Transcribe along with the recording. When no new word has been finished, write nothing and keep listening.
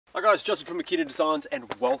Hi guys, Justin from Makita Designs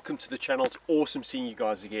and welcome to the channel. It's awesome seeing you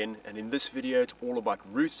guys again, and in this video it's all about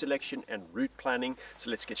route selection and route planning, so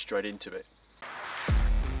let's get straight into it.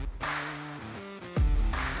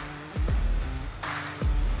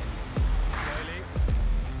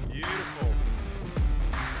 Beautiful.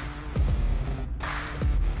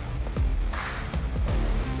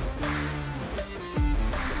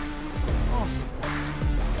 Oh,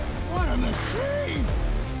 what a machine!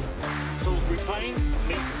 Salisbury Plain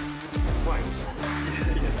meets Wales.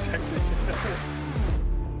 Yeah, exactly.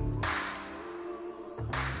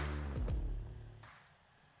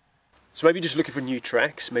 So maybe you're just looking for new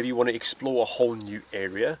tracks, maybe you want to explore a whole new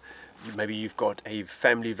area. Maybe you've got a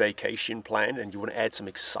family vacation planned and you want to add some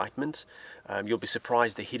excitement. You'll be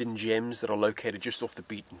surprised the hidden gems that are located just off the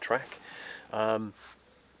beaten track.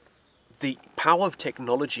 The power of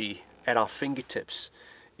technology at our fingertips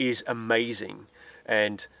is amazing,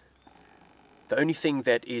 and the only thing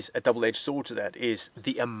that is a double-edged sword to that is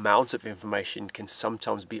the amount of information can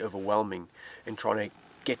sometimes be overwhelming, and trying to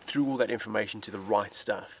get through all that information to the right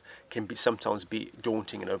stuff can sometimes be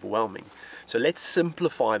daunting and overwhelming. So let's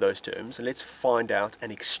simplify those terms and let's find out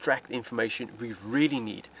and extract the information we really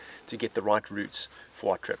need to get the right routes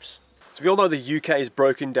for our trips. So we all know the UK is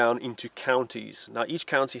broken down into counties. Now each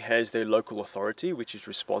county has their local authority which is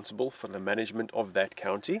responsible for the management of that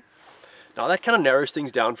county. Now that kind of narrows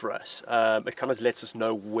things down for us. It kind of lets us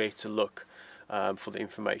know where to look for the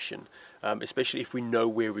information, especially if we know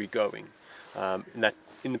where we're going,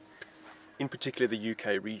 in particular the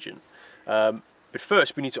UK region. But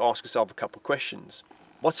first we need to ask ourselves a couple of questions.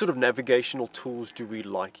 What sort of navigational tools do we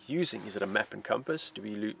like using? Is it a map and compass? Do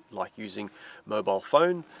we like using mobile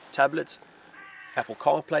phone, tablet, Apple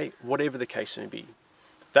CarPlay, whatever the case may be?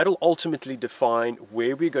 That'll ultimately define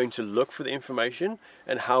where we're going to look for the information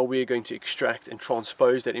and how we're going to extract and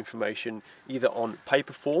transpose that information either on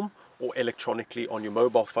paper form or electronically on your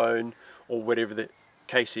mobile phone or whatever the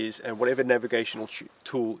case is, and whatever navigational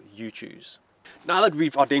tool you choose. Now that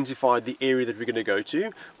we've identified the area that we're going to go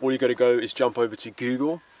to, all you got to go is jump over to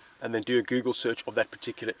Google and then do a Google search of that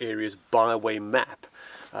particular area's byway map.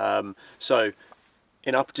 So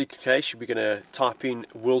in our particular case, we're going to type in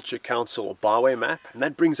Wiltshire Council byway map, and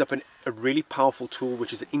that brings up a really powerful tool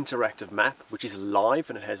which is an interactive map, which is live,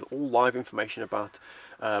 and it has all live information about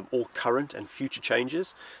all current and future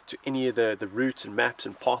changes to any of the routes and maps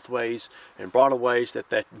and pathways and bridleways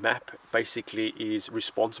that map basically is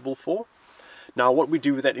responsible for. Now what we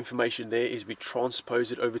do with that information there is we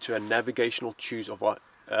transpose it over to a navigational tool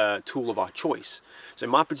of our choice. So in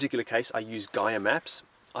my particular case I use Gaia Maps.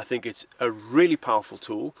 I think it's a really powerful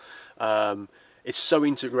tool. It's so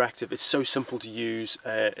interactive, it's so simple to use,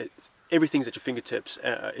 everything's at your fingertips.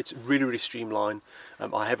 It's really streamlined.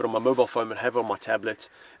 I have it on my mobile phone, I have it on my tablet,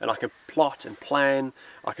 and I can plot and plan.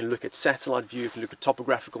 I can look at satellite view, I can look at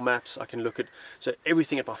topographical maps, I can look at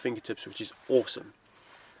everything at my fingertips, which is awesome.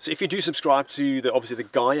 So if you do subscribe to obviously the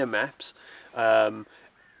Gaia Maps,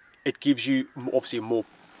 it gives you obviously a more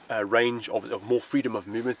range of more freedom of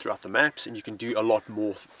movement throughout the maps, and you can do a lot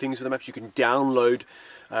more things with the maps. You can download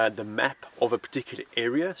the map of a particular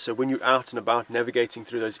area, so when you're out and about navigating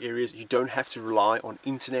through those areas you don't have to rely on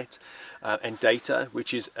internet and data,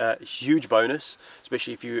 which is a huge bonus,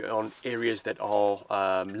 especially if you're on areas that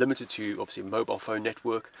are limited to obviously a mobile phone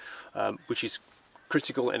network, which is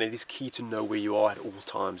critical, and it is key to know where you are at all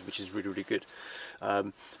times, which is really good.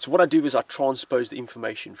 So what I do is I transpose the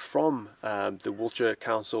information from the Wiltshire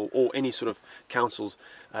Council or any sort of council's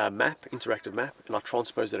interactive map, and I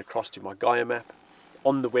transpose that across to my Gaia map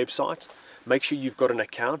on the website. Make sure you've got an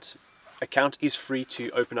account. Account is free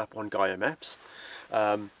to open up on Gaia Maps.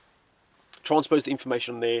 Transpose the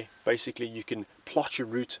information on there. Basically you can plot your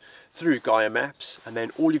route through Gaia Maps, and then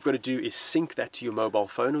all you've got to do is sync that to your mobile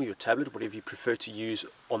phone or your tablet, whatever you prefer to use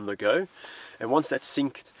on the go. And once that's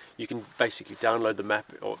synced, you can basically download the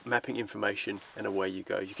map or mapping information, and away you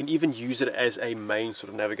go. You can even use it as a main sort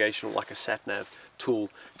of navigational, like a sat-nav tool,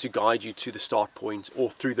 to guide you to the start point or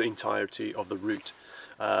through the entirety of the route.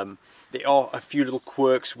 There are a few little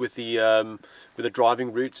quirks with the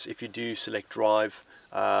driving routes. If you do select drive,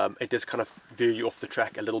 it does kind of veer you off the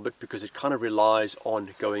track a little bit because it kind of relies on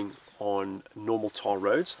going on normal tar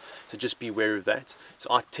roads, so just be aware of that.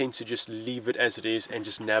 So I tend to just leave it as it is and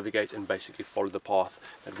just navigate and basically follow the path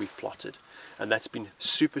that we've plotted, and that's been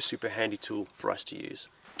super handy tool for us to use.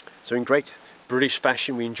 So in great British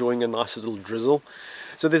fashion, we're enjoying a nice little drizzle.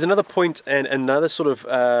 So there's another point and another sort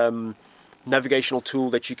of navigational tool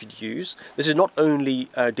that you could use. This is not only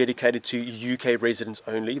dedicated to UK residents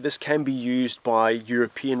only. This can be used by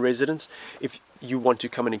European residents if you want to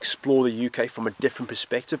come and explore the UK from a different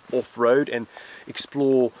perspective, off-road, and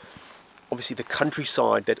explore obviously the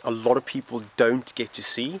countryside that a lot of people don't get to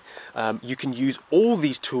see. You can use all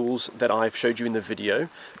these tools that I've showed you in the video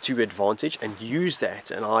to your advantage and use that,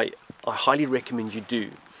 and I highly recommend you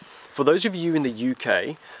do. For those of you in the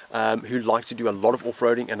UK who like to do a lot of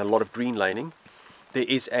off-roading and a lot of green laning, there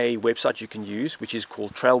is a website you can use which is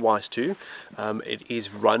called Trailwise 2. It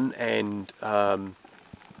is run and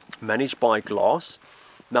managed by Glass.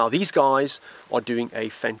 Now these guys are doing a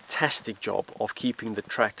fantastic job of keeping the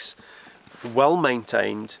tracks well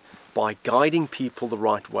maintained by guiding people the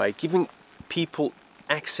right way, giving people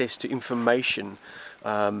access to information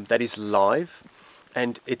that is live.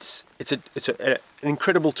 And it's an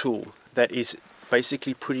incredible tool that is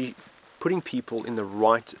basically putting people in the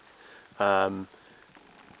right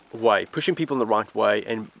way, pushing people in the right way,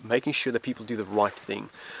 and making sure that people do the right thing.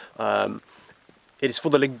 It is for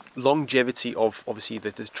the longevity of obviously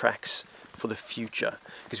the tracks for the future,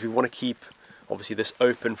 because we want to keep obviously this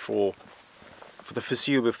open for the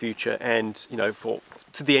foreseeable future, and you know,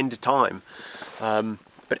 to the end of time.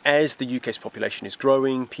 But as the UK's population is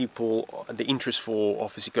growing, the interest for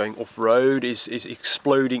obviously going off-road is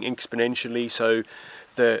exploding exponentially. So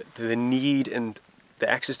the need and the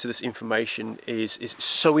access to this information is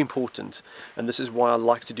so important. And this is why I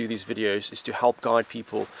like to do these videos, is to help guide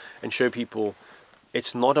people and show people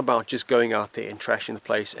it's not about just going out there and trashing the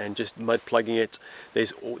place and just mud plugging it.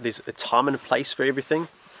 There's a time and a place for everything,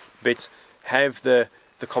 but have the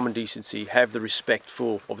common decency, have the respect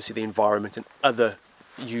for obviously the environment and other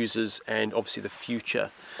users, and obviously the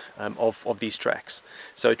future of these tracks.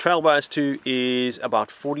 So Trailwise 2 is about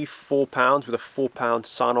 £44 with a £4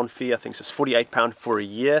 sign-on fee. I think so it's £48 for a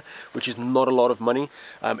year, which is not a lot of money.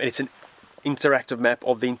 And it's an interactive map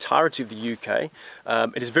of the entirety of the UK.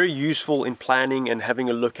 It is very useful in planning and having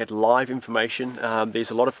a look at live information.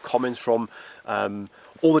 There's a lot of comments from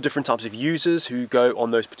all the different types of users who go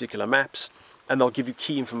on those particular maps, and they'll give you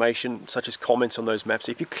key information such as comments on those maps.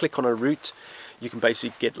 So if you click on a route, you can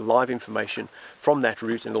basically get live information from that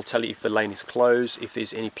route, and it'll tell you if the lane is closed, if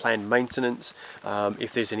there's any planned maintenance,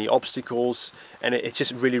 if there's any obstacles. And it's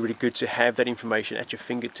just really, really good to have that information at your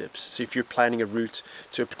fingertips. So if you're planning a route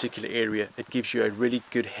to a particular area, it gives you a really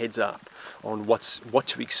good heads up on what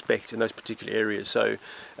to expect in those particular areas. So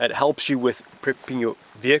it helps you with prepping your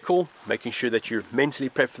vehicle, making sure that you're mentally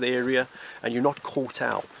prepped for the area and you're not caught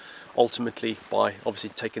out ultimately by obviously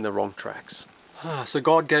taking the wrong tracks. So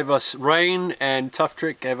God gave us rain, and Tough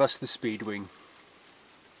Trick gave us the Speedwing.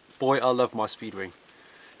 Boy, I love my Speedwing.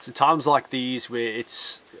 So times like these where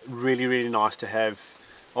it's really, really nice to have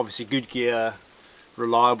obviously good gear,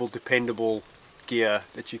 reliable, dependable gear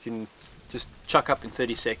that you can just chuck up in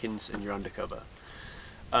 30 seconds and you're undercover.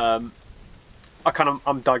 I'm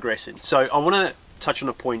digressing. So I want to touch on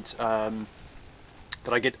a point that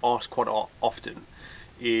I get asked quite often,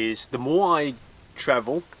 is the more I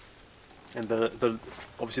travel and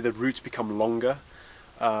obviously the routes become longer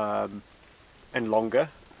and longer,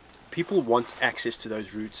 people want access to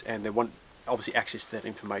those routes, and they want obviously access to that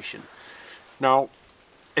information. Now,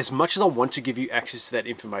 as much as I want to give you access to that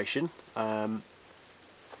information, I'm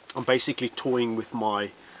basically toying with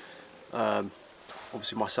my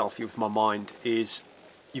obviously myself here, with my mind. Is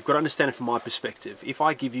you've got to understand it from my perspective. If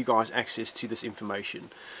I give you guys access to this information,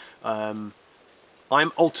 I'm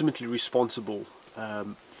ultimately responsible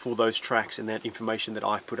for those tracks and that information that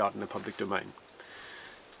I've put out in the public domain.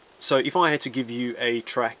 So if I had to give you a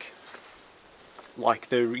track, like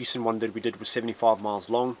the recent one that we did was 75 miles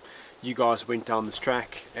long, you guys went down this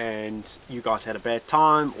track and you guys had a bad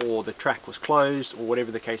time, or the track was closed, or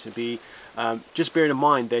whatever the case may be, just bear in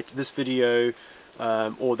mind that this video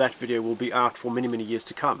or that video will be out for many, many years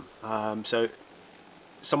to come. So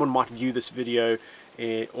someone might view this video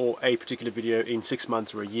or a particular video in 6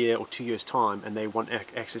 months or a year or 2 years time, and they want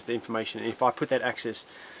access to the information. And if I put that access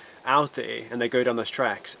out there and they go down those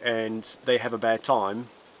tracks and they have a bad time,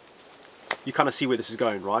 you kind of see where this is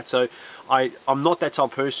going, right? So I'm not that type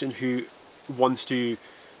of person who wants to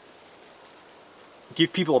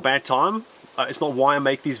give people a bad time. It's not why I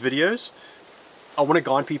make these videos. I want to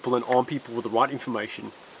guide people and arm people with the right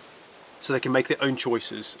information so they can make their own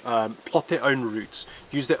choices, plot their own routes,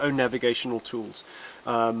 use their own navigational tools,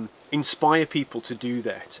 inspire people to do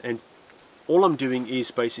that. And all I'm doing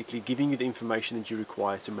is basically giving you the information that you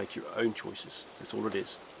require to make your own choices. That's all it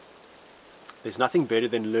is. There's nothing better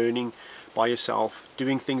than learning by yourself,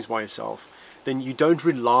 doing things by yourself. Then you don't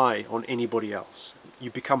rely on anybody else.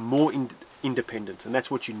 You become more independent, and that's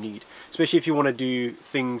what you need, especially if you want to do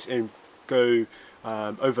things and go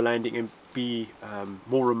overlanding and be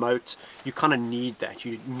more remote. You kind of need that.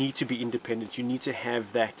 You need to be independent. You need to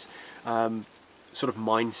have that sort of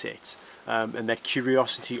mindset and that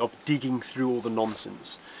curiosity of digging through all the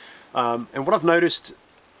nonsense. And what I've noticed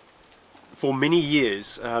for many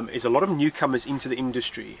years is a lot of newcomers into the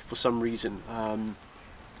industry for some reason,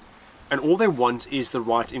 and all they want is the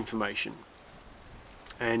right information,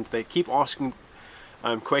 and they keep asking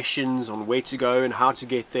questions on where to go and how to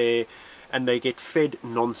get there, and they get fed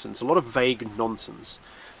nonsense, a lot of vague nonsense.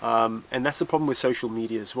 And that's the problem with social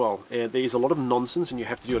media as well. There is a lot of nonsense, and you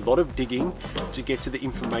have to do a lot of digging to get to the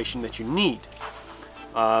information that you need,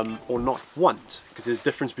 or not want, because there's a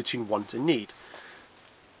difference between want and need.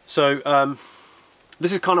 So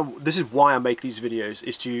this is why I make these videos,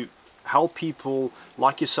 is to help people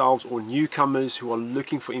like yourselves or newcomers who are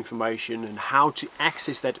looking for information and how to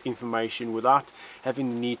access that information without having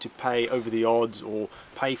the need to pay over the odds or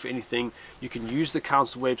pay for anything. You can use the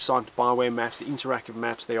council website, byway maps, the interactive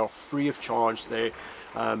maps. They are free of charge. They're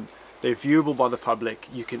viewable by the public.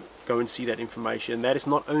 You can go and see that information. That is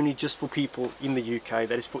not only just for people in the UK,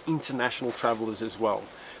 that is for international travelers as well.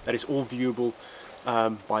 That is all viewable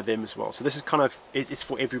by them as well. So this is kind of, it's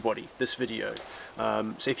for everybody, this video.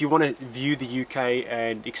 So if you want to view the UK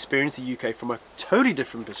and experience the UK from a totally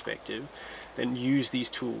different perspective, then use these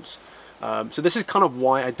tools. So this is kind of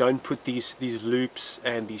why I don't put these loops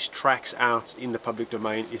and these tracks out in the public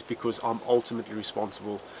domain, is because I'm ultimately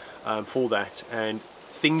responsible for that, and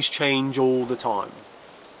things change all the time.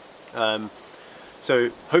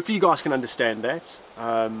 So hopefully you guys can understand that.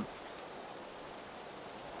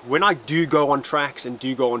 When I do go on tracks and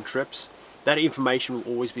do go on trips, that information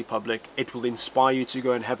will always be public. It will inspire you to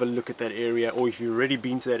go and have a look at that area, or if you've already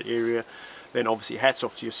been to that area, then obviously hats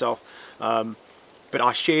off to yourself. But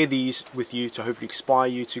I share these with you to hopefully inspire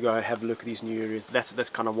you to go and have a look at these new areas. That's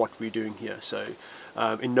kind of what we're doing here. So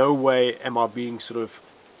in no way am I being sort of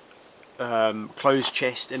closed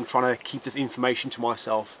chest and trying to keep the information to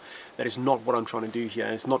myself. That is not what I'm trying to do here,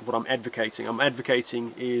 and it's not what I'm advocating. I'm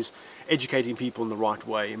advocating is educating people in the right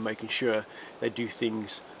way and making sure they do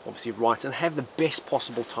things obviously right and have the best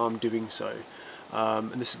possible time doing so.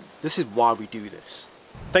 And this is why we do this.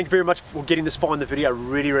 Thank you very much for getting this far in the video. I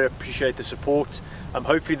really, really appreciate the support.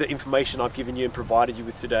 Hopefully the information I've given you and provided you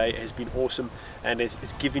with today has been awesome, and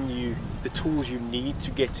has given you the tools you need to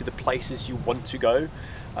get to the places you want to go.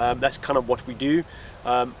 That's kind of what we do.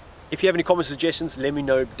 If you have any comments, suggestions, let me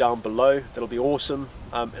know down below. That'll be awesome.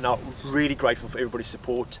 And I'm really grateful for everybody's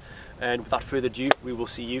support. And without further ado, we will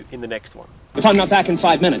see you in the next one. If I'm not back in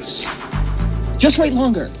 5 minutes, just wait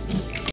longer.